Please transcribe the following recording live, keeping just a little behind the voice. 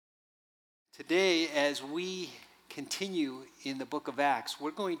Today, as we continue in the book of Acts, we're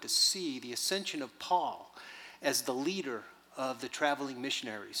going to see the ascension of Paul as the leader of the traveling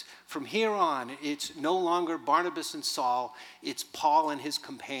missionaries. From here on, it's no longer Barnabas and Saul, it's Paul and his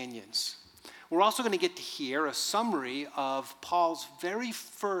companions. We're also going to get to hear a summary of Paul's very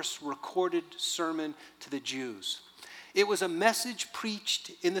first recorded sermon to the Jews. It was a message preached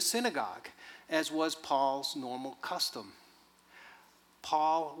in the synagogue, as was Paul's normal custom.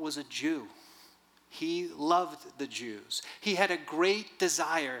 Paul was a Jew. He loved the Jews. He had a great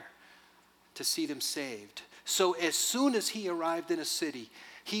desire to see them saved. So as soon as he arrived in a city,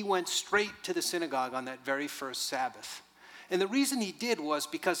 he went straight to the synagogue on that very first Sabbath. And the reason he did was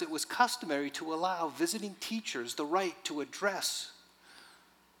because it was customary to allow visiting teachers the right to address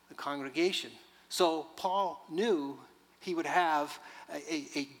the congregation. So Paul knew he would have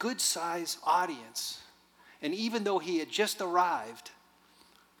a good-sized audience. And even though he had just arrived,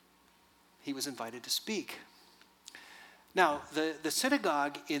 he was invited to speak. Now, the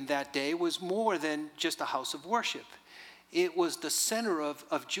synagogue in that day was more than just a house of worship. It was the center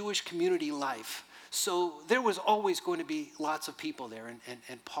of Jewish community life. So there was always going to be lots of people there,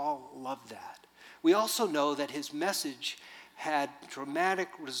 and Paul loved that. We also know that his message had dramatic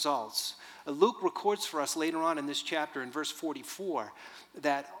results. Luke records for us later on in this chapter in verse 44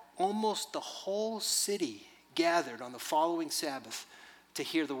 that almost the whole city gathered on the following Sabbath to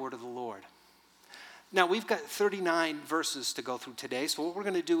hear the word of the Lord. Now, we've got 39 verses to go through today, so what we're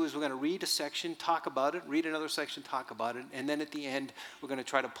going to do is we're going to read a section, talk about it, read another section, talk about it, and then at the end, we're going to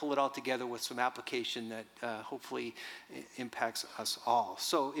try to pull it all together with some application that hopefully impacts us all.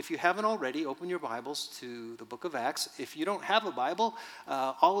 So if you haven't already, open your Bibles to the book of Acts. If you don't have a Bible,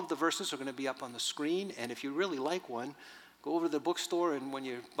 all of the verses are going to be up on the screen, and if you really like one, go over to the bookstore, and when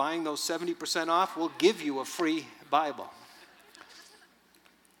you're buying those 70% off, we'll give you a free Bible.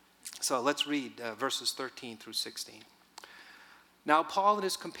 So let's read verses 13 through 16. Now Paul and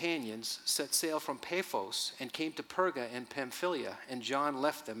his companions set sail from Paphos and came to Perga and Pamphylia, and John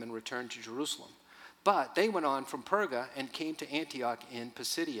left them and returned to Jerusalem. But they went on from Perga and came to Antioch in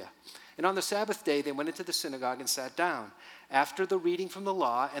Pisidia. And on the Sabbath day they went into the synagogue and sat down. After the reading from the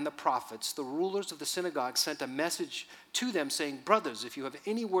law and the prophets, the rulers of the synagogue sent a message to them saying, "Brothers, if you have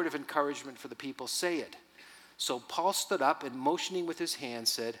any word of encouragement for the people, say it." So Paul stood up and motioning with his hand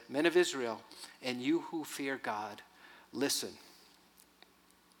said, "Men of Israel, and you who fear God, listen."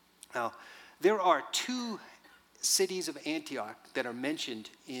 Now, there are two cities of Antioch that are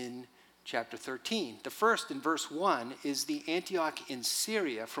mentioned in chapter 13. The first, in verse 1, is the Antioch in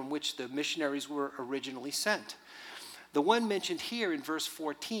Syria from which the missionaries were originally sent. The one mentioned here in verse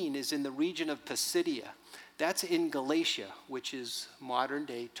 14 is in the region of Pisidia. That's in Galatia, which is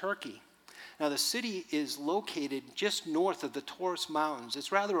modern-day Turkey. Now, the city is located just north of the Taurus Mountains.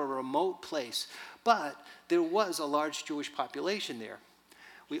 It's rather a remote place, but there was a large Jewish population there.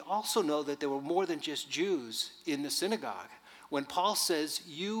 We also know that there were more than just Jews in the synagogue. When Paul says,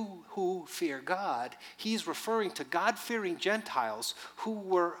 "you who fear God," he's referring to God-fearing Gentiles who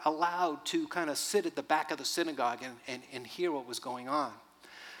were allowed to kind of sit at the back of the synagogue and hear what was going on.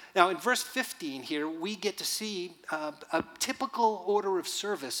 Now, in verse 15 here, we get to see a typical order of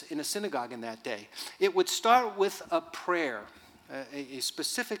service in a synagogue in that day. It would start with a prayer, a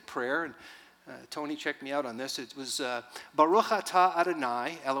specific prayer. And Tony checked me out on this. It was Baruch atah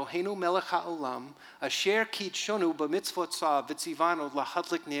Adonai Eloheinu melech haolam asher kitshonu b'mitzvotzav v'tzivanu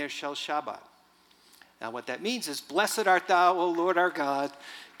lahadlik ner shel Shabbat. Now, what that means is, "Blessed art thou, O Lord our God,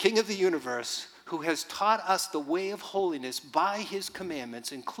 King of the universe, who has taught us the way of holiness by his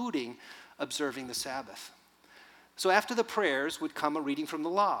commandments, including observing the Sabbath." So after the prayers would come a reading from the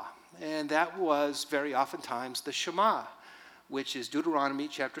law, and that was very oftentimes the Shema, which is Deuteronomy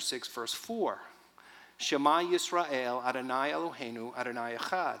chapter 6, verse 4. "Shema Yisrael, Adonai Eloheinu, Adonai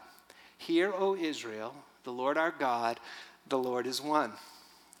Echad." "Hear, O Israel, the Lord our God, the Lord is one."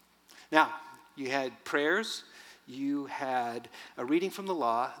 Now, you had prayers, you had a reading from the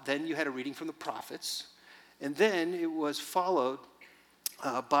law, then you had a reading from the prophets, and then it was followed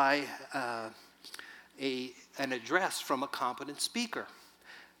by an address from a competent speaker.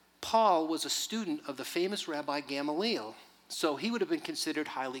 Paul was a student of the famous Rabbi Gamaliel, so he would have been considered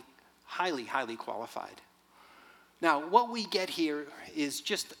highly qualified. Now, what we get here is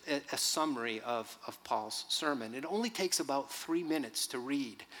just a summary of Paul's sermon. It only takes about 3 minutes to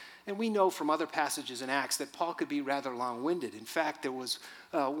read. And we know from other passages in Acts that Paul could be rather long-winded. In fact, there was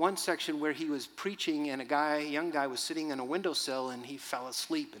one section where he was preaching and a young guy was sitting on a windowsill and he fell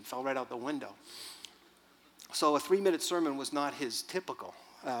asleep and fell right out the window. So a 3-minute sermon was not his typical.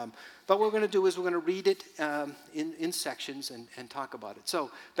 But what we're going to do is we're going to read it in sections and talk about it.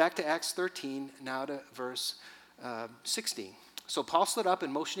 So back to Acts 13, now to verse 16. So Paul stood up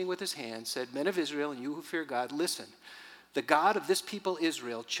and motioning with his hand said, "Men of Israel, and you who fear God, listen. The God of this people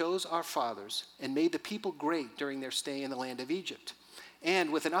Israel chose our fathers and made the people great during their stay in the land of Egypt.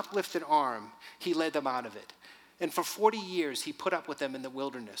 And with an uplifted arm, he led them out of it. And for 40 years, he put up with them in the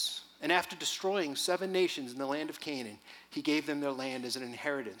wilderness. And after destroying 7 nations in the land of Canaan, he gave them their land as an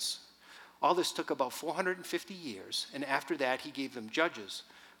inheritance. All this took about 450 years. And after that, he gave them judges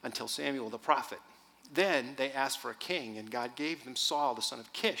until Samuel the prophet. Then they asked for a king, and God gave them Saul, the son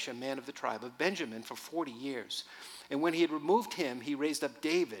of Kish, a man of the tribe of Benjamin, for 40 years. And when he had removed him, he raised up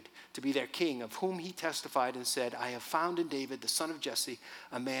David to be their king, of whom he testified and said, I have found in David, the son of Jesse,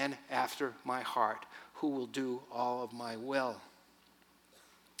 a man after my heart, who will do all of my will."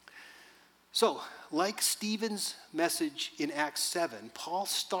 So, like Stephen's message in Acts 7, Paul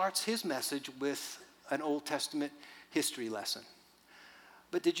starts his message with an Old Testament history lesson.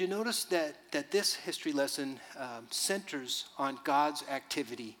 But did you notice that this history lesson centers on God's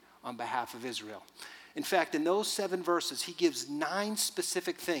activity on behalf of Israel? In fact, in those 7 verses, he gives 9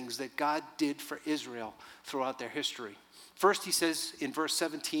 specific things that God did for Israel throughout their history. First, he says in verse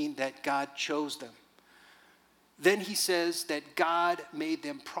 17 that God chose them. Then he says that God made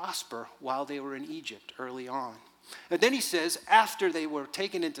them prosper while they were in Egypt early on. And then he says after they were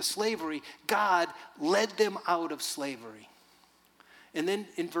taken into slavery, God led them out of slavery. And then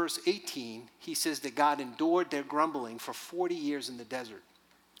in verse 18, he says that God endured their grumbling for 40 years in the desert.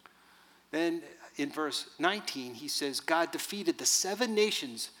 Then in verse 19, he says God defeated the 7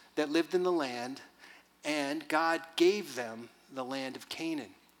 nations that lived in the land, and God gave them the land of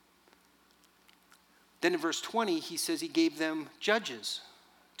Canaan. Then in verse 20, he says he gave them judges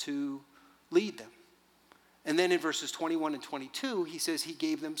to lead them. And then in verses 21 and 22, he says he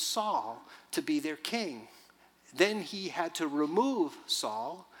gave them Saul to be their king. Then he had to remove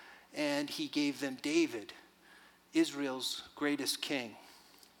Saul, and he gave them David, Israel's greatest king.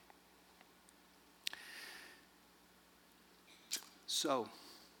 So,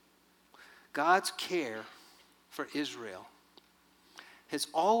 God's care for Israel has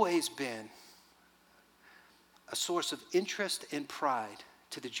always been a source of interest and pride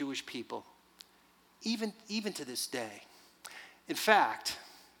to the Jewish people, even to this day. In fact,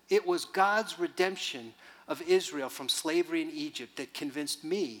 it was God's redemption of Israel from slavery in Egypt that convinced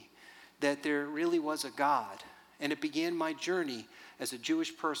me that there really was a God. And it began my journey as a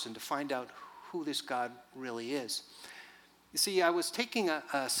Jewish person to find out who this God really is. You see, I was taking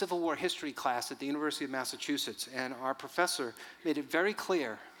a Civil War history class at the University of Massachusetts, and our professor made it very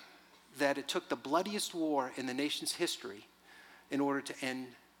clear that it took the bloodiest war in the nation's history in order to end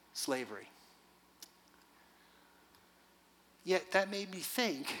slavery. Yet that made me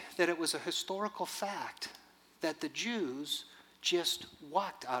think that it was a historical fact that the Jews just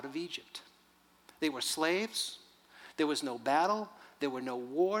walked out of Egypt. They were slaves. There was no battle. There were no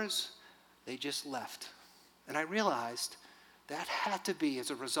wars. They just left. And I realized that had to be as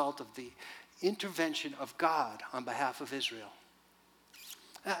a result of the intervention of God on behalf of Israel.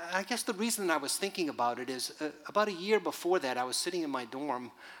 I guess the reason I was thinking about it is about a year before that, I was sitting in my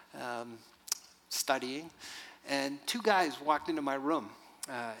dorm studying, and 2 guys walked into my room,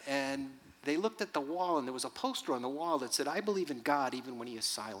 and they looked at the wall, and there was a poster on the wall that said, "I believe in God even when he is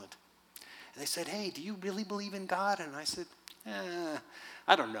silent." And they said, "Hey, do you really believe in God?" And I said,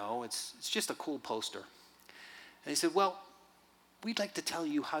 "I don't know. It's just a cool poster." And they said, "Well, we'd like to tell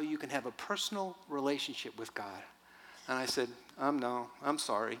you how you can have a personal relationship with God." And I said, "No, I'm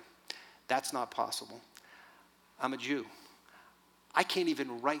sorry. That's not possible. I'm a Jew. I can't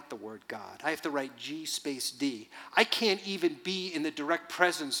even write the word God. I have to write G-D. I can't even be in the direct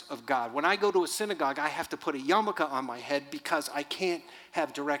presence of God. When I go to a synagogue, I have to put a yarmulke on my head because I can't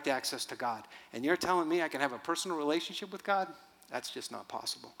have direct access to God. And you're telling me I can have a personal relationship with God? That's just not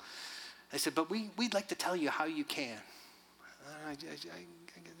possible." I said, "But we'd like to tell you how you can." I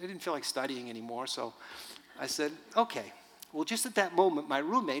didn't feel like studying anymore, so I said, "Okay." Well, just at that moment, my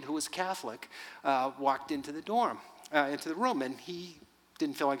roommate, who was Catholic, walked into the room, and he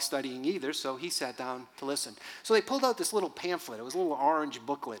didn't feel like studying either, so he sat down to listen. So they pulled out this little pamphlet. It was a little orange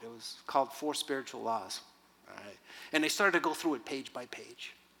booklet. It was called 4 Spiritual Laws. All right. And they started to go through it page by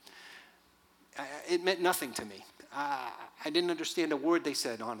page. It meant nothing to me. I didn't understand a word they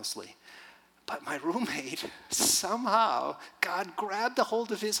said, honestly. But my roommate, somehow, God grabbed a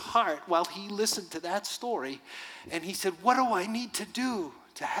hold of his heart while he listened to that story, and he said, "What do I need to do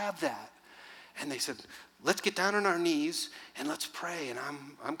to have that?" And they said, "Let's get down on our knees and let's pray." And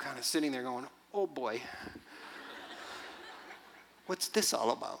I'm kind of sitting there going, "Oh boy." What's this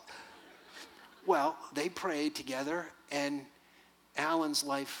all about? Well, they prayed together, and Alan's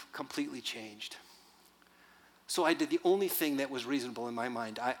life completely changed. So I did the only thing that was reasonable in my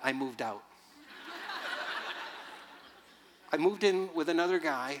mind. I moved out. I moved in with another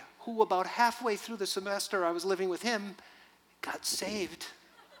guy who about halfway through the semester I was living with him got saved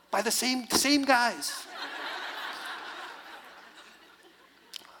by the same guys.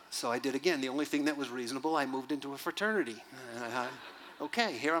 So I did again the only thing that was reasonable. I moved into a fraternity.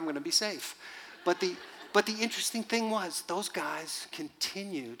 Okay, here I'm going to be safe. But the interesting thing was those guys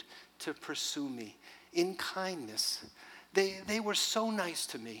continued to pursue me in kindness. They were so nice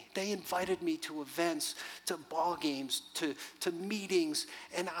to me. They invited me to events, to ball games, to meetings,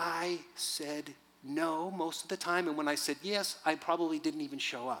 and I said no most of the time. And when I said yes, I probably didn't even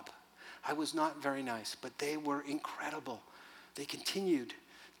show up. I was not very nice, but they were incredible. They continued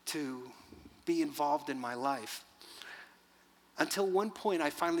to be involved in my life. Until one point I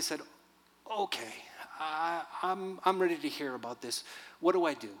finally said, okay, I'm ready to hear about this. What do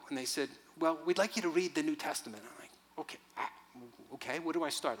I do? And they said, well, we'd like you to read the New Testament. I'm like, okay, where do I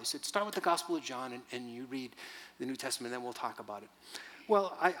start? They said, start with the Gospel of John and you read the New Testament, then we'll talk about it.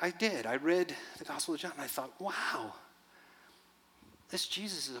 Well, I did. I read the Gospel of John and I thought, wow, this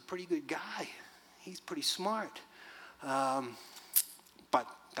Jesus is a pretty good guy. He's pretty smart. But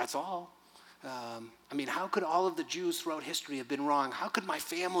that's all. I mean, how could all of the Jews throughout history have been wrong? How could my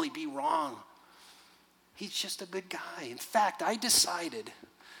family be wrong? He's just a good guy. In fact, I decided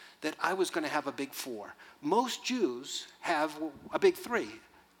that I was going to have a big four. Most Jews have a big three.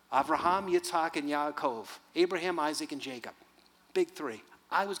 Abraham, Yitzhak, and Yaakov. Abraham, Isaac, and Jacob. Big three.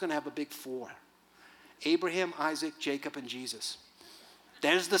 I was going to have a big four. Abraham, Isaac, Jacob, and Jesus.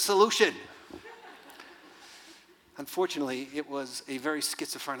 There's the solution. Unfortunately, it was a very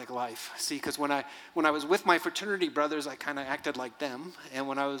schizophrenic life. See, because when I was with my fraternity brothers, I kind of acted like them. And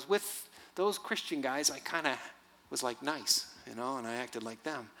when I was with those Christian guys, I kind of was like nice, and I acted like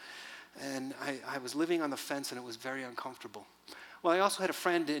them. And I was living on the fence, and it was very uncomfortable. Well, I also had a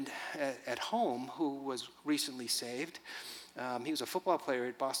friend at home who was recently saved. He was a football player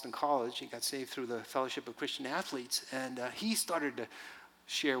at Boston College. He got saved through the Fellowship of Christian Athletes, and he started to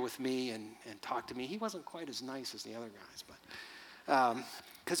share with me and talk to me. He wasn't quite as nice as the other guys, but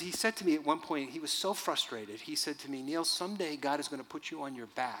because he said to me at one point, he was so frustrated. He said to me, Neil, someday God is going to put you on your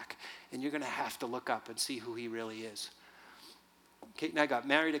back, and you're going to have to look up and see who he really is. Kate and I got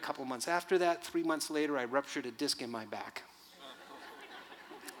married a couple months after that. 3 months later, I ruptured a disc in my back.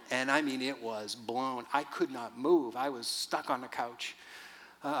 And I mean, it was blown. I could not move. I was stuck on the couch.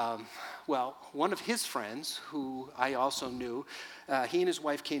 Well, one of his friends, who I also knew, he and his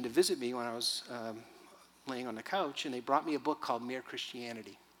wife came to visit me when I was laying on the couch, and they brought me a book called Mere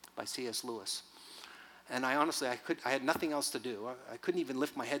Christianity by C.S. Lewis. And I honestly, I had nothing else to do. I couldn't even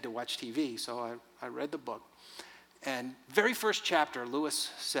lift my head to watch TV, so I read the book. And very first chapter,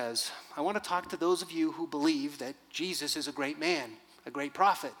 Lewis says, I want to talk to those of you who believe that Jesus is a great man, a great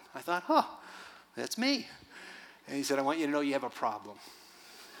prophet. I thought, that's me. And he said, I want you to know you have a problem.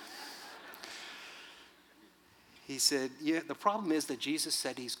 He said, yeah, the problem is that Jesus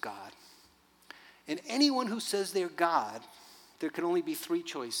said he's God. And anyone who says they're God, there can only be three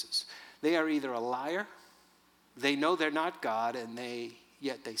choices. They are either a liar, they know they're not God, and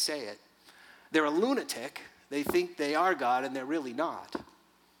yet they say it. They're a lunatic, they think they are God, and they're really not.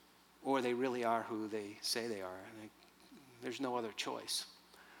 Or they really are who they say they are. And there's no other choice.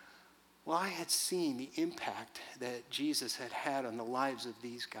 Well, I had seen the impact that Jesus had had on the lives of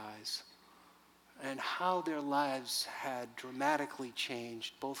these guys, and how their lives had dramatically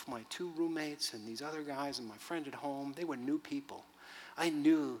changed. Both my two roommates and these other guys and my friend at home, they were new people. I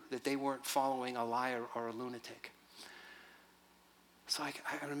knew that they weren't following a liar or a lunatic. So I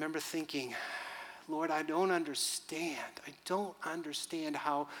remember thinking, Lord, I don't understand. I don't understand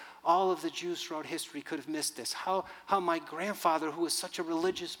how all of the Jews throughout history could have missed this. How my grandfather, who was such a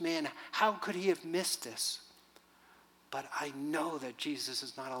religious man, how could he have missed this? But I know that Jesus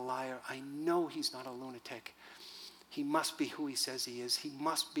is not a liar. I know he's not a lunatic. He must be who he says he is. He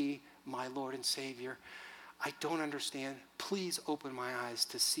must be my Lord and Savior. I don't understand. Please open my eyes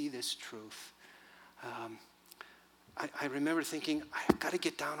to see this truth. I remember thinking, I've got to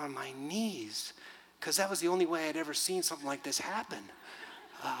get down on my knees, because that was the only way I'd ever seen something like this happen.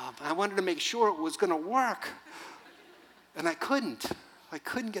 I wanted to make sure it was going to work. And I couldn't. I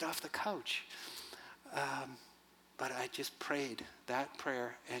couldn't get off the couch. But I just prayed that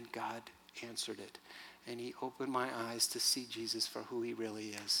prayer, and God answered it. And he opened my eyes to see Jesus for who he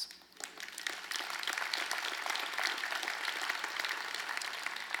really is.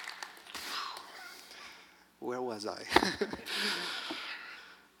 Where was I?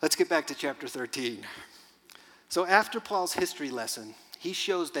 Let's get back to chapter 13. So after Paul's history lesson, he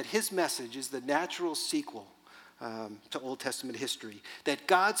shows that his message is the natural sequel to Old Testament history, that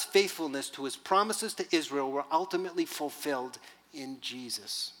God's faithfulness to his promises to Israel were ultimately fulfilled in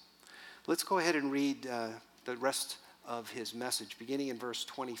Jesus. Let's go ahead and read the rest of his message, beginning in verse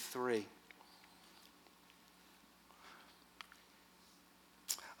 23.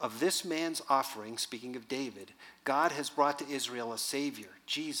 Of this man's offering, speaking of David, God has brought to Israel a Savior,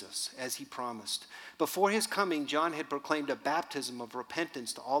 Jesus, as he promised. Before his coming, John had proclaimed a baptism of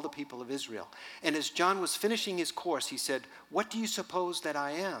repentance to all the people of Israel. And as John was finishing his course, he said, "What do you suppose that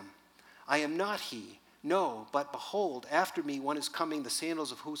I am? I am not he. No, but behold, after me one is coming, the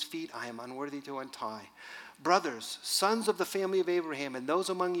sandals of whose feet I am unworthy to untie. Brothers, sons of the family of Abraham, and those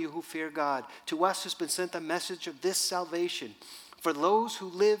among you who fear God, to us has been sent the message of this salvation. For those who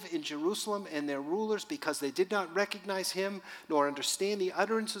live in Jerusalem and their rulers, because they did not recognize him, nor understand the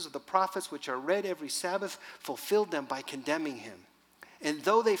utterances of the prophets which are read every Sabbath, fulfilled them by condemning him. And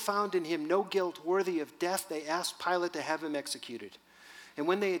though they found in him no guilt worthy of death, they asked Pilate to have him executed. And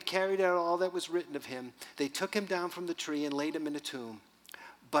when they had carried out all that was written of him, they took him down from the tree and laid him in a tomb.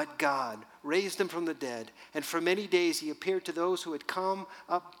 But God raised him from the dead, and for many days he appeared to those who had come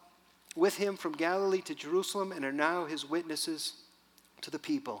up with him from Galilee to Jerusalem and are now his witnesses to the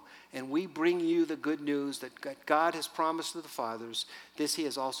people. And we bring you the good news that God has promised to the fathers. This he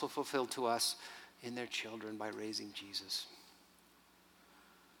has also fulfilled to us in their children by raising Jesus."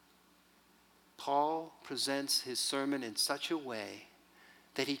 Paul presents his sermon in such a way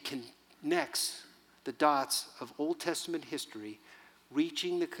that he connects the dots of Old Testament history,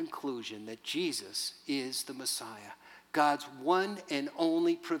 reaching the conclusion that Jesus is the Messiah, God's one and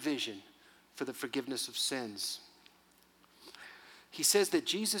only provision for the forgiveness of sins. He says that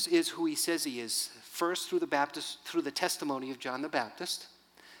Jesus is who he says he is, first through the testimony of John the Baptist,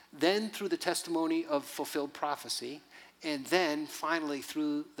 then through the testimony of fulfilled prophecy, and then finally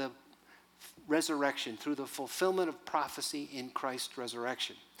through the resurrection, through the fulfillment of prophecy in Christ's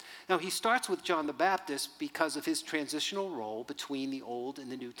resurrection. Now, he starts with John the Baptist because of his transitional role between the Old and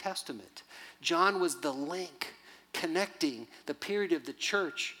the New Testament. John was the link connecting the period of the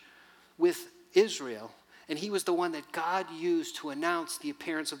church with Israel, and he was the one that God used to announce the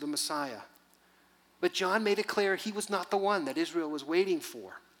appearance of the Messiah. But John made it clear he was not the one that Israel was waiting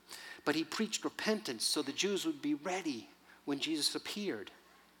for. But he preached repentance so the Jews would be ready when Jesus appeared.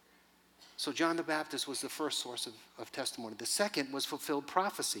 So John the Baptist was the first source of testimony. The second was fulfilled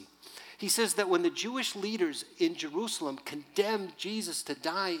prophecy. He says that when the Jewish leaders in Jerusalem condemned Jesus to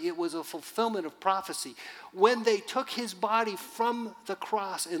die, it was a fulfillment of prophecy. When they took his body from the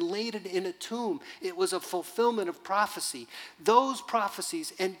cross and laid it in a tomb, it was a fulfillment of prophecy. Those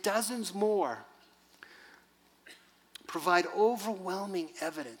prophecies and dozens more provide overwhelming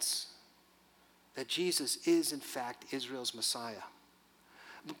evidence that Jesus is, in fact, Israel's Messiah.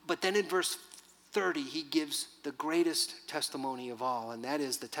 But then in verse 30, he gives the greatest testimony of all, and that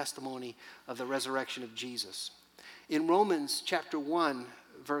is the testimony of the resurrection of Jesus. In Romans chapter 1,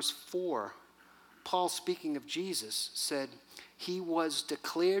 verse 4, Paul, speaking of Jesus, said, "He was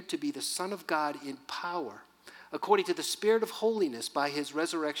declared to be the Son of God in power, according to the Spirit of holiness by his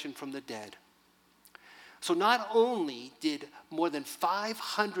resurrection from the dead." So not only did more than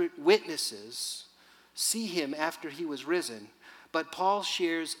 500 witnesses see him after he was risen, but Paul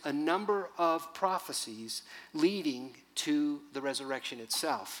shares a number of prophecies leading to the resurrection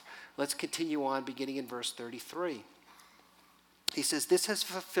itself. Let's continue on, beginning in verse 33. He says, This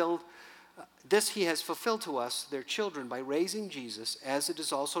he has fulfilled to us, their children, by raising Jesus, as it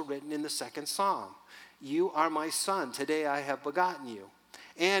is also written in the second psalm. You are my son, today I have begotten you.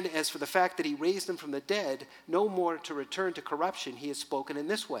 And as for the fact that he raised him from the dead, no more to return to corruption, he has spoken in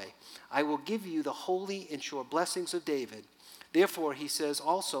this way. I will give you the holy and sure blessings of David. Therefore, he says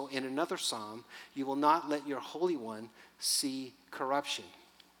also in another psalm, you will not let your Holy One see corruption.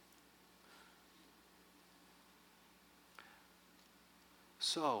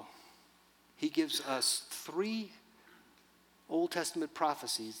 So, he gives us 3 Old Testament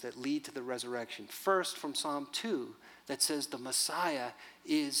prophecies that lead to the resurrection. First, from Psalm 2, that says the Messiah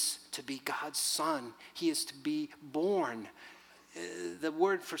is to be God's son. He is to be born. The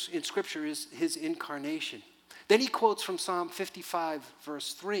word in Scripture is his incarnation. Then he quotes from Psalm 55,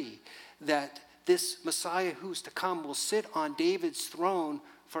 verse 3, that this Messiah who's to come will sit on David's throne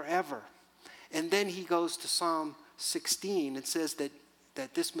forever. And then he goes to Psalm 16 and says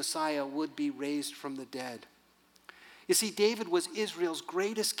that this Messiah would be raised from the dead. You see, David was Israel's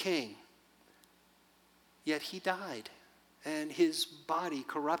greatest king, yet he died, and his body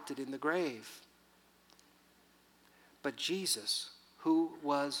corrupted in the grave. But Jesus, who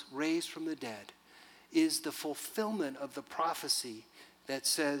was raised from the dead, is the fulfillment of the prophecy that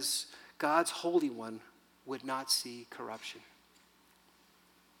says God's Holy One would not see corruption.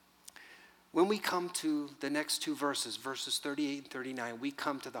 When we come to the next two verses, verses 38 and 39, we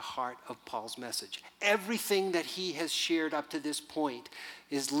come to the heart of Paul's message. Everything that he has shared up to this point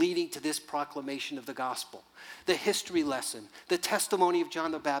is leading to this proclamation of the gospel. The history lesson, the testimony of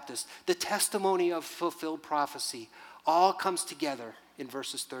John the Baptist, the testimony of fulfilled prophecy, all comes together in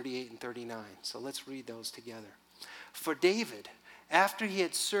verses 38 and 39. So let's read those together. For David, after he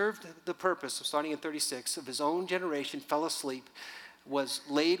had served the purpose, starting in 36, of his own generation, fell asleep, was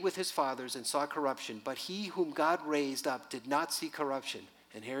laid with his fathers and saw corruption. But he whom God raised up did not see corruption.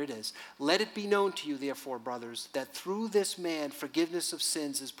 And here it is. Let it be known to you, therefore, brothers, that through this man forgiveness of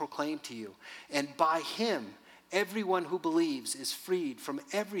sins is proclaimed to you. And by him, everyone who believes is freed from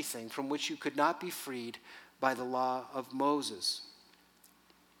everything from which you could not be freed by the law of Moses.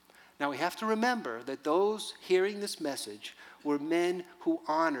 Now we have to remember that those hearing this message were men who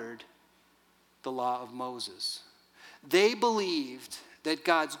honored the law of Moses. They believed that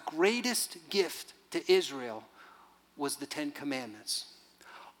God's greatest gift to Israel was the Ten Commandments.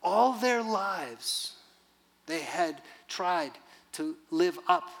 All their lives, they had tried to live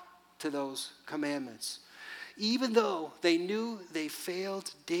up to those commandments. Even though they knew they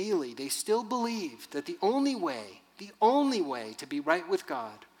failed daily, they still believed that the only way to be right with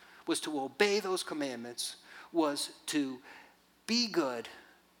God was to obey those commandments, was to be good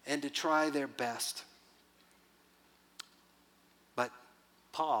and to try their best. But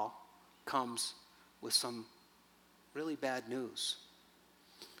Paul comes with some really bad news.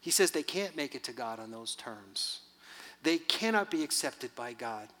 He says they can't make it to God on those terms. They cannot be accepted by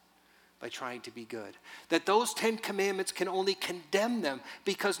God by trying to be good. That those 10 commandments can only condemn them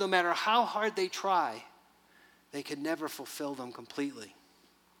because no matter how hard they try, they can never fulfill them completely.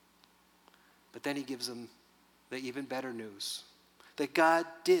 But then he gives them the even better news. That God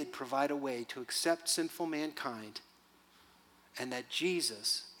did provide a way to accept sinful mankind and that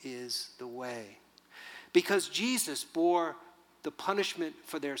Jesus is the way. Because Jesus bore the punishment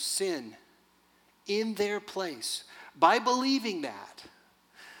for their sin in their place. By believing that,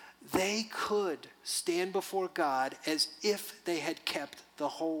 they could stand before God as if they had kept the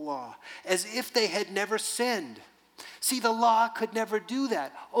whole law, as if they had never sinned. See, the law could never do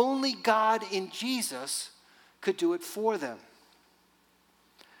that. Only God in Jesus could do it for them.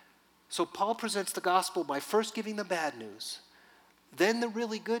 So Paul presents the gospel by first giving the bad news, then the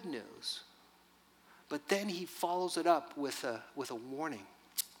really good news, but then he follows it up with a warning.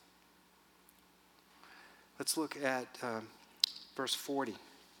 Let's look at verse 40.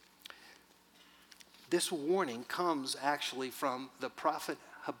 This warning comes actually from the prophet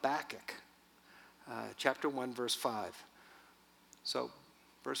Habakkuk, chapter 1, verse 5. So,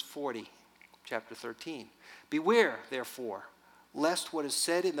 verse 40, chapter 13. Beware, therefore, lest what is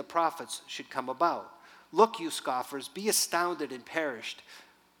said in the prophets should come about. Look, you scoffers, be astounded and perish,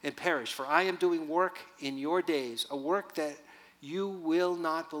 for I am doing work in your days, a work that you will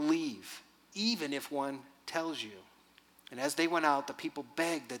not believe, even if one tells you. And as they went out, the people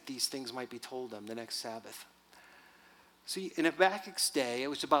begged that these things might be told them the next Sabbath. See, in Habakkuk's day, it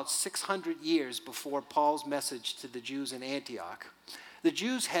was about 600 years before Paul's message to the Jews in Antioch. The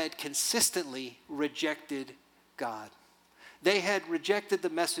Jews had consistently rejected God. They had rejected the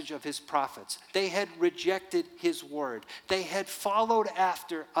message of his prophets. They had rejected his word. They had followed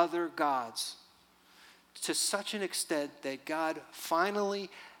after other gods to such an extent that God finally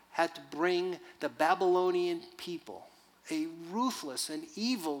had to bring the Babylonian people, a ruthless and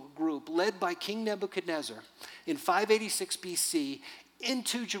evil group led by King Nebuchadnezzar in 586 BC,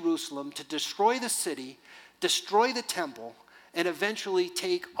 into Jerusalem to destroy the city, destroy the temple, and eventually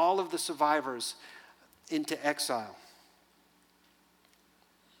take all of the survivors into exile.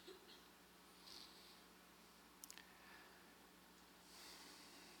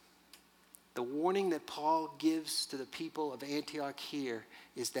 The warning that Paul gives to the people of Antioch here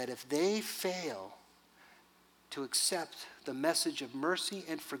is that if they fail to accept the message of mercy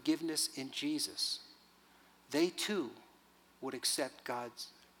and forgiveness in Jesus, they too would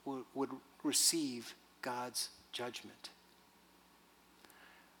would receive God's judgment.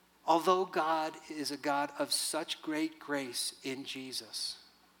 Although God is a God of such great grace in Jesus,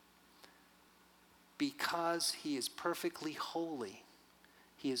 because he is perfectly holy,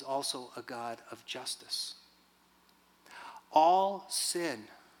 he is also a God of justice. All sin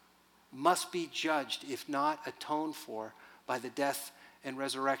must be judged, if not atoned for, by the death and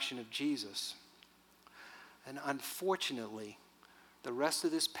resurrection of Jesus. And unfortunately, the rest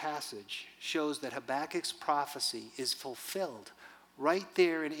of this passage shows that Habakkuk's prophecy is fulfilled right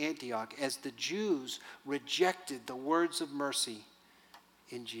there in Antioch as the Jews rejected the words of mercy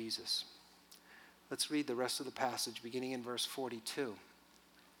in Jesus. Let's read the rest of the passage beginning in verse 42.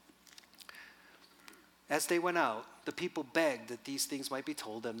 As they went out, the people begged that these things might be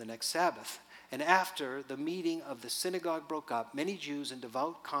told them the next Sabbath. And after the meeting of the synagogue broke up, many Jews and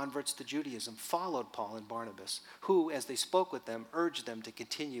devout converts to Judaism followed Paul and Barnabas, who, as they spoke with them, urged them to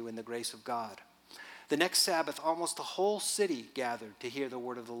continue in the grace of God. The next Sabbath, almost the whole city gathered to hear the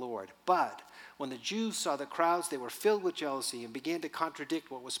word of the Lord. But when the Jews saw the crowds, they were filled with jealousy and began to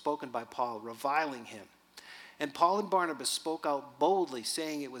contradict what was spoken by Paul, reviling him. And Paul and Barnabas spoke out boldly,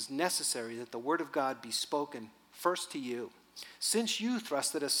 saying it was necessary that the word of God be spoken first to you. Since you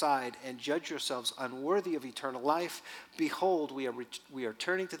thrust it aside and judge yourselves unworthy of eternal life, behold, we are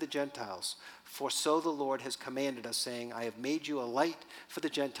turning to the Gentiles. For so the Lord has commanded us, saying, I have made you a light for the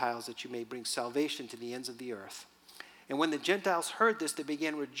Gentiles, that you may bring salvation to the ends of the earth. And when the Gentiles heard this, they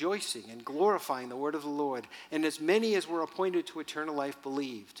began rejoicing and glorifying the word of the Lord. And as many as were appointed to eternal life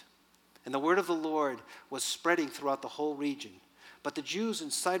believed. And the word of the Lord was spreading throughout the whole region. But the Jews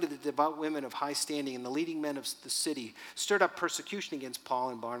incited the devout women of high standing and the leading men of the city, stirred up persecution against Paul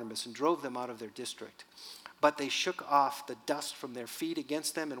and Barnabas, and drove them out of their district. But they shook off the dust from their feet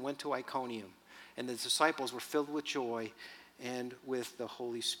against them and went to Iconium. And the disciples were filled with joy and with the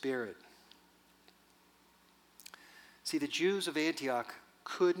Holy Spirit. See, the Jews of Antioch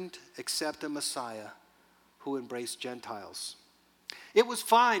couldn't accept a Messiah who embraced Gentiles. It was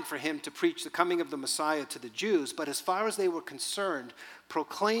fine for him to preach the coming of the Messiah to the Jews, but as far as they were concerned,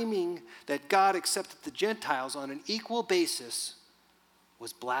 proclaiming that God accepted the Gentiles on an equal basis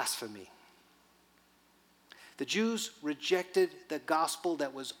was blasphemy. The Jews rejected the gospel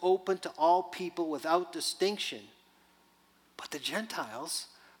that was open to all people without distinction, but the Gentiles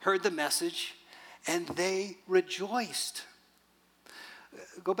heard the message and they rejoiced.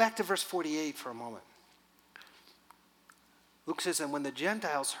 Go back to verse 48 for a moment. Luke says, and when the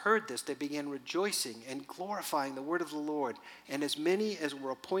Gentiles heard this, they began rejoicing and glorifying the word of the Lord. And as many as were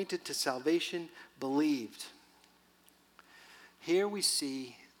appointed to salvation believed. Here we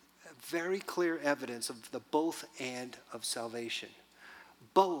see very clear evidence of the both and of salvation.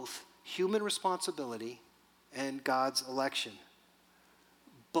 Both human responsibility and God's election.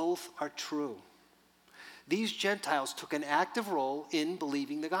 Both are true. These Gentiles took an active role in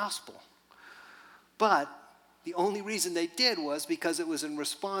believing the gospel. But the only reason they did was because it was in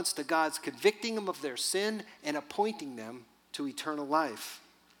response to God's convicting them of their sin and appointing them to eternal life.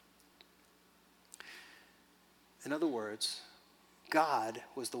 In other words, God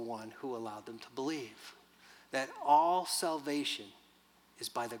was the one who allowed them to believe that all salvation is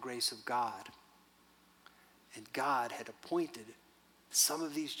by the grace of God. And God had appointed some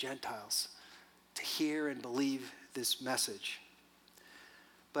of these Gentiles to hear and believe this message.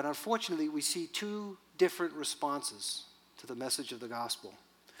 But unfortunately, we see two different responses to the message of the gospel.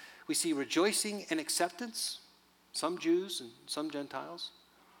 We see rejoicing and acceptance, some Jews and some Gentiles,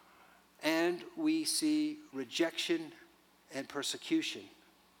 and we see rejection and persecution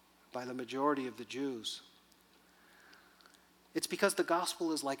by the majority of the Jews. It's because the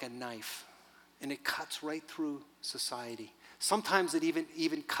gospel is like a knife, and it cuts right through society. Sometimes it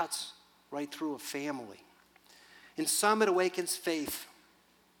even cuts right through a family. In some, it awakens faith,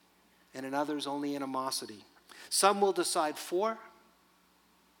 and in others only animosity. Some will decide for, and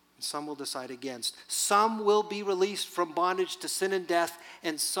some will decide against. Some will be released from bondage to sin and death,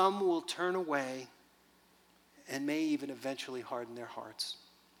 and some will turn away and may even eventually harden their hearts.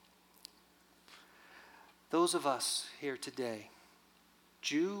 Those of us here today,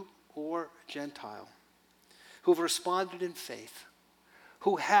 Jew or Gentile, who have responded in faith,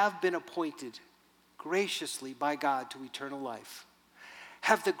 who have been appointed graciously by God to eternal life,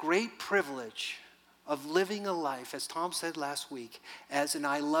 have the great privilege of living a life, as Tom said last week, as an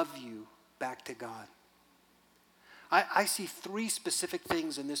I love you back to God. I see three specific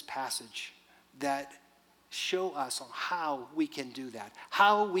things in this passage that show us on how we can do that,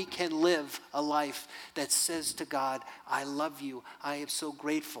 how we can live a life that says to God, I love you, I am so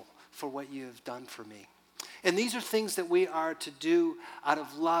grateful for what you have done for me. And these are things that we are to do out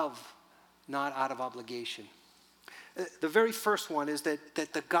of love, not out of obligation. The very first one is that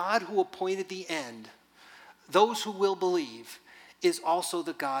the God who appointed the end, those who will believe, is also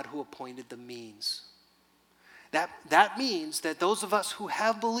the God who appointed the means. That means that those of us who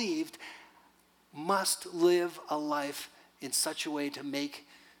have believed must live a life in such a way to make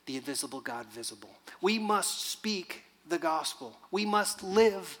the invisible God visible. We must speak the gospel. We must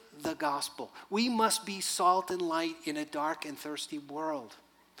live the gospel. We must be salt and light in a dark and thirsty world.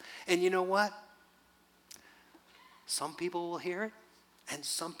 And you know what? Some people will hear it, and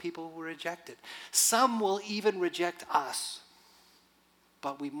some people will reject it. Some will even reject us.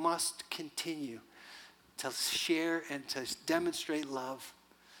 But we must continue to share and to demonstrate love.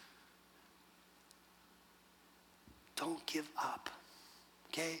 Don't give up,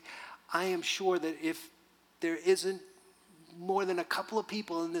 okay? I am sure that if there isn't more than a couple of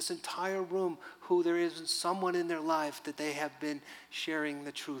people in this entire room who there isn't someone in their life that they have been sharing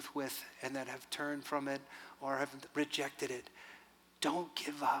the truth with and that have turned from it or have rejected it, don't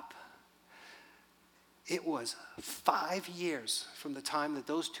give up. It was 5 years from the time that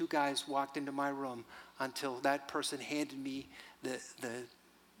those two guys walked into my room until that person handed me the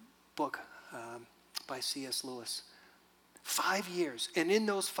book by C.S. Lewis. 5 years. And in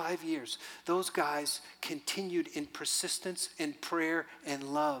those 5 years, those guys continued in persistence and prayer and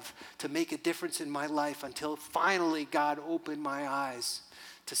love to make a difference in my life until finally God opened my eyes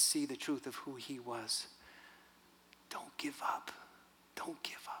to see the truth of who he was. Don't give up. Don't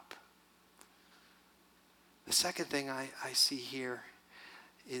give up. The second thing I see here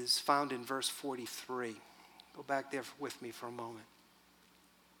is found in verse 43. Go back there with me for a moment.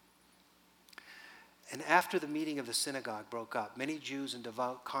 And after the meeting of the synagogue broke up, many Jews and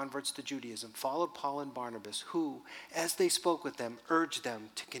devout converts to Judaism followed Paul and Barnabas, who, as they spoke with them, urged them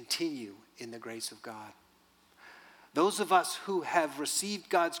to continue in the grace of God. Those of us who have received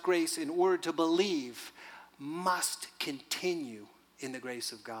God's grace in order to believe must continue in the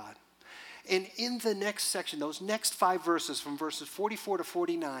grace of God. And in the next section, those next 5 verses, from verses 44 to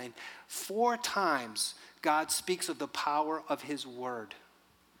 49, 4 times God speaks of the power of his word.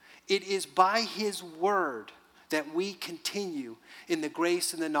 It is by his word that we continue in the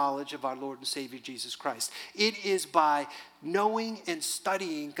grace and the knowledge of our Lord and Savior Jesus Christ. It is by knowing and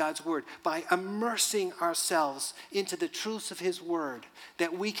studying God's word, by immersing ourselves into the truths of his word,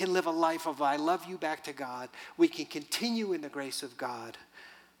 that we can live a life of I love you back to God. We can continue in the grace of God.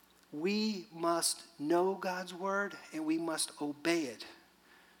 We must know God's word and we must obey it.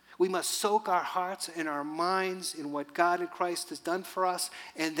 We must soak our hearts and our minds in what God in Christ has done for us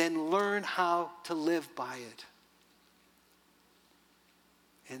and then learn how to live by it.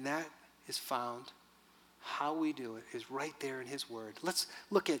 And that is found, how we do it is right there in his word. Let's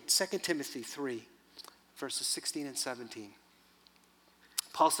look at 2 Timothy 3, verses 16 and 17.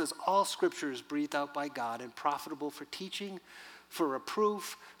 Paul says, all scripture is breathed out by God and profitable for teaching, for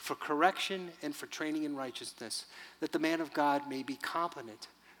reproof, for correction, and for training in righteousness, that the man of God may be competent,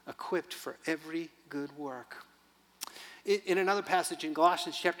 equipped for every good work. In another passage in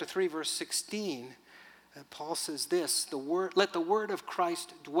Galatians chapter 3, verse 16, Paul says this, let the word of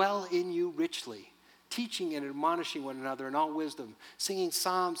Christ dwell in you richly, teaching and admonishing one another in all wisdom, singing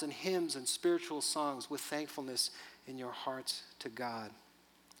psalms and hymns and spiritual songs with thankfulness in your hearts to God.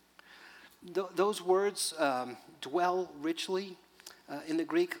 Those words, dwell richly, in the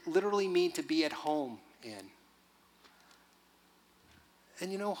Greek, literally mean to be at home in.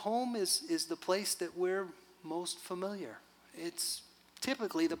 And you know, home is the place that we're most familiar. It's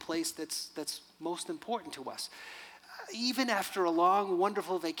typically the place that's most important to us. Even after a long,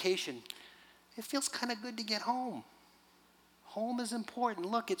 wonderful vacation, it feels kind of good to get home. Home is important.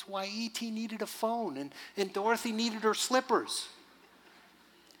 Look, it's why E.T. needed a phone and Dorothy needed her slippers.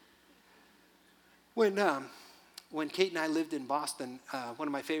 When Kate and I lived in Boston, one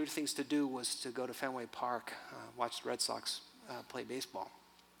of my favorite things to do was to go to Fenway Park, watch the Red Sox play baseball.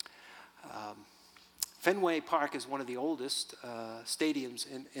 Fenway Park is one of the oldest stadiums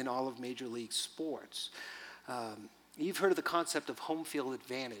in all of Major League sports. You've heard of the concept of home field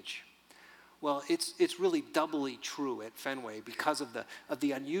advantage. Well, it's really doubly true at Fenway because of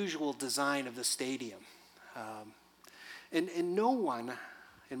the unusual design of the stadium. And no one,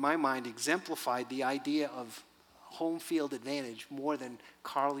 in my mind, exemplified the idea of home field advantage more than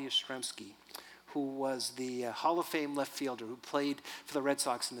Carl Yastrzemski, who was the Hall of Fame left fielder who played for the Red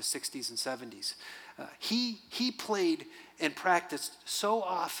Sox in the 60s and 70s. He played and practiced so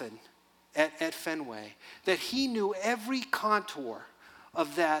often at Fenway that he knew every contour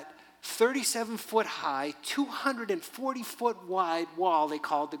of that 37-foot high, 240-foot wide wall they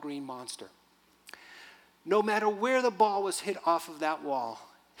called the Green Monster. No matter where the ball was hit off of that wall,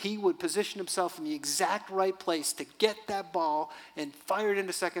 he would position himself in the exact right place to get that ball and fire it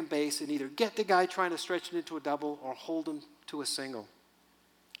into second base and either get the guy trying to stretch it into a double or hold him to a single.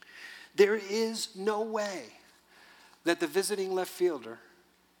 There is no way that the visiting left fielder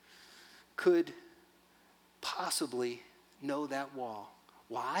could possibly know that wall.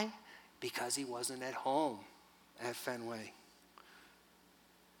 Why? Because he wasn't at home at Fenway.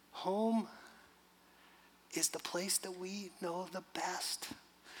 Home is the place that we know the best.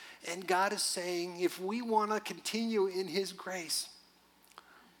 And God is saying, if we want to continue in his grace,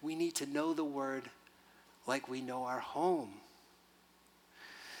 we need to know the word like we know our home.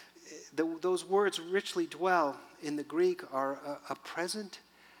 Those words richly dwell in the Greek are a present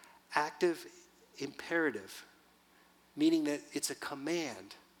active imperative, meaning that it's a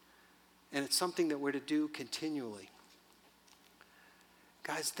command and it's something that we're to do continually.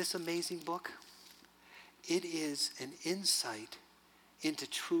 Guys, this amazing book, it is an insight into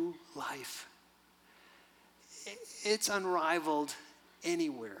true life. It's unrivaled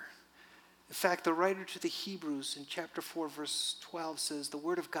anywhere. In fact, the writer to the Hebrews in chapter 4, verse 12 says, the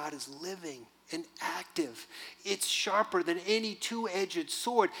word of God is living and active. It's sharper than any two-edged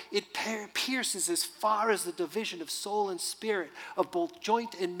sword. It pierces as far as the division of soul and spirit, of both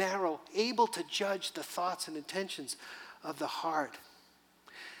joint and marrow, able to judge the thoughts and intentions of the heart.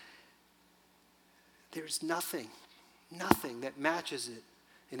 There's nothing that matches it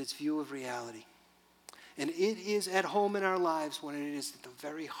in its view of reality. And it is at home in our lives when it is at the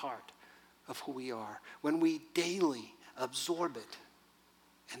very heart of who we are, when we daily absorb it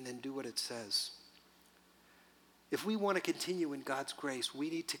and then do what it says. If we want to continue in God's grace, we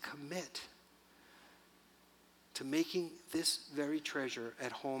need to commit to making this very treasure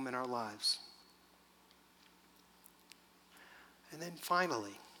at home in our lives. And then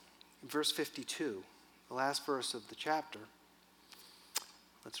finally, in verse 52, the last verse of the chapter,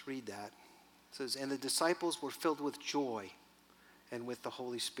 let's read that. It says, and the disciples were filled with joy and with the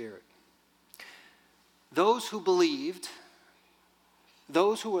Holy Spirit. Those who believed,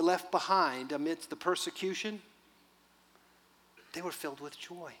 those who were left behind amidst the persecution, they were filled with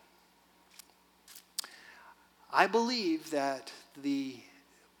joy. I believe that the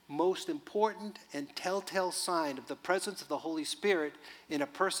most important and telltale sign of the presence of the Holy Spirit in a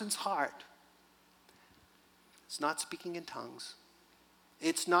person's heart is not speaking in tongues.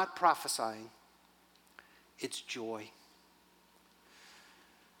 It's not prophesying. It's joy.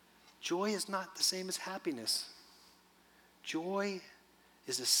 Joy is not the same as happiness. Joy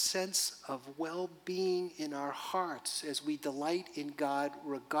is a sense of well-being in our hearts as we delight in God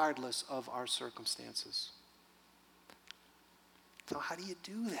regardless of our circumstances. So how do you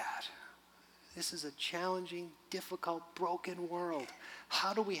do that? This is a challenging, difficult, broken world.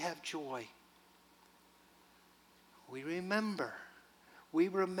 How do we have joy? We remember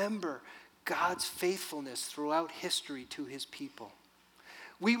God's faithfulness throughout history to his people.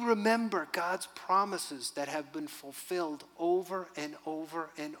 We remember God's promises that have been fulfilled over and over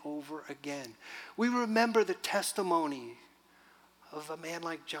and over again. We remember the testimony of a man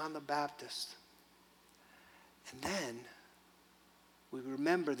like John the Baptist. And then we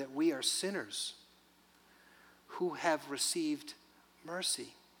remember that we are sinners who have received mercy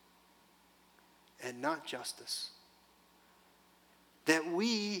and not justice. That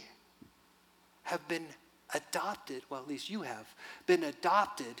we have been adopted, well, at least you have, been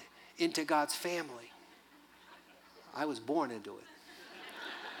adopted into God's family. I was born into it.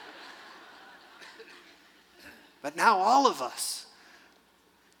 But now all of us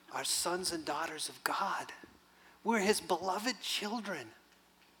are sons and daughters of God. We're his beloved children.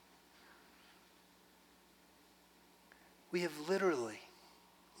 We have literally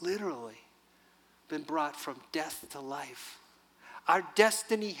been brought from death to life. Our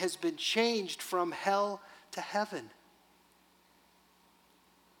destiny has been changed from hell to heaven.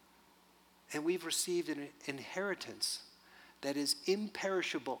 And we've received an inheritance that is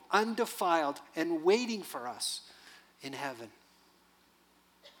imperishable, undefiled, and waiting for us in heaven.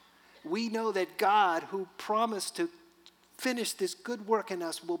 We know that God, who promised to finish this good work in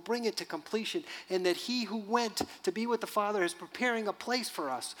us, will bring it to completion, and that he who went to be with the Father is preparing a place for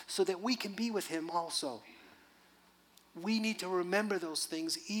us so that we can be with him also. We need to remember those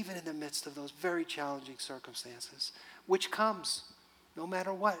things even in the midst of those very challenging circumstances, which comes, no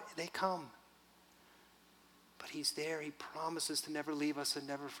matter what, they come. But he's there. He promises to never leave us and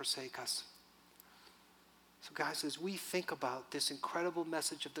never forsake us. So guys, as we think about this incredible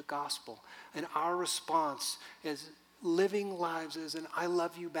message of the gospel and our response as living lives as an I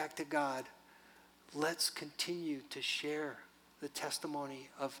love you back to God, let's continue to share the testimony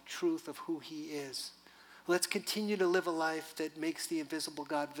of truth of who he is. Let's continue to live a life that makes the invisible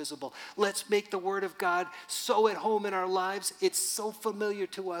God visible. Let's make the word of God so at home in our lives, it's so familiar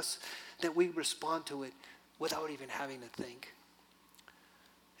to us that we respond to it without even having to think.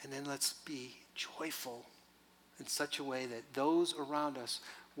 And then let's be joyful in such a way that those around us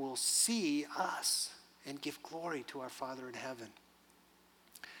will see us and give glory to our Father in heaven.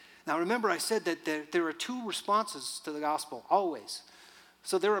 Now remember, I said that there are two responses to the gospel, always.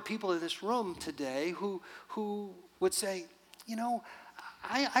 So there are people in this room today who would say,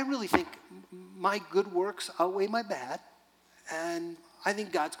 I really think my good works outweigh my bad, and I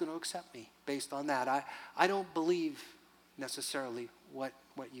think God's going to accept me based on that. I don't believe necessarily what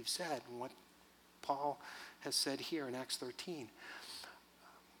you've said and what Paul has said here in Acts 13.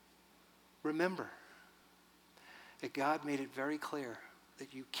 Remember that God made it very clear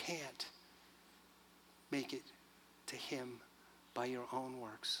that you can't make it to him by your own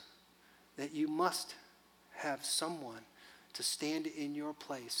works, that you must have someone to stand in your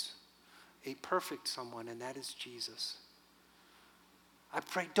place, a perfect someone, and that is Jesus. I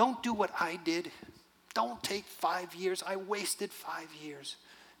pray, don't do what I did. Don't take 5 years. I wasted 5 years.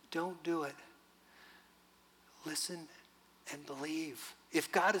 Don't do it. Listen and believe.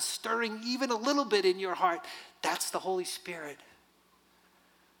 If God is stirring even a little bit in your heart, that's the Holy Spirit.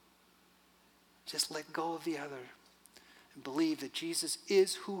 Just let go of the other and believe that Jesus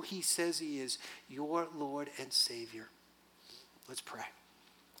is who he says he is, your Lord and Savior. Let's pray.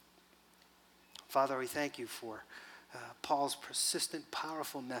 Father, we thank you for Paul's persistent,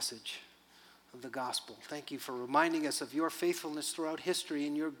 powerful message of the gospel. Thank you for reminding us of your faithfulness throughout history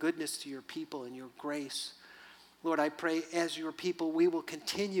and your goodness to your people and your grace. Lord, I pray as your people, we will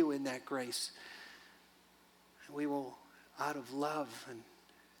continue in that grace. And we will, out of love, and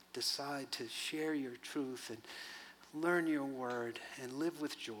decide to share your truth and learn your word and live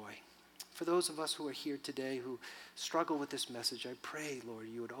with joy. For those of us who are here today who struggle with this message, I pray, Lord,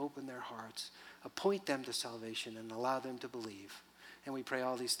 you would open their hearts, appoint them to salvation, and allow them to believe. And we pray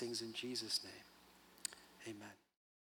all these things in Jesus' name. Amen.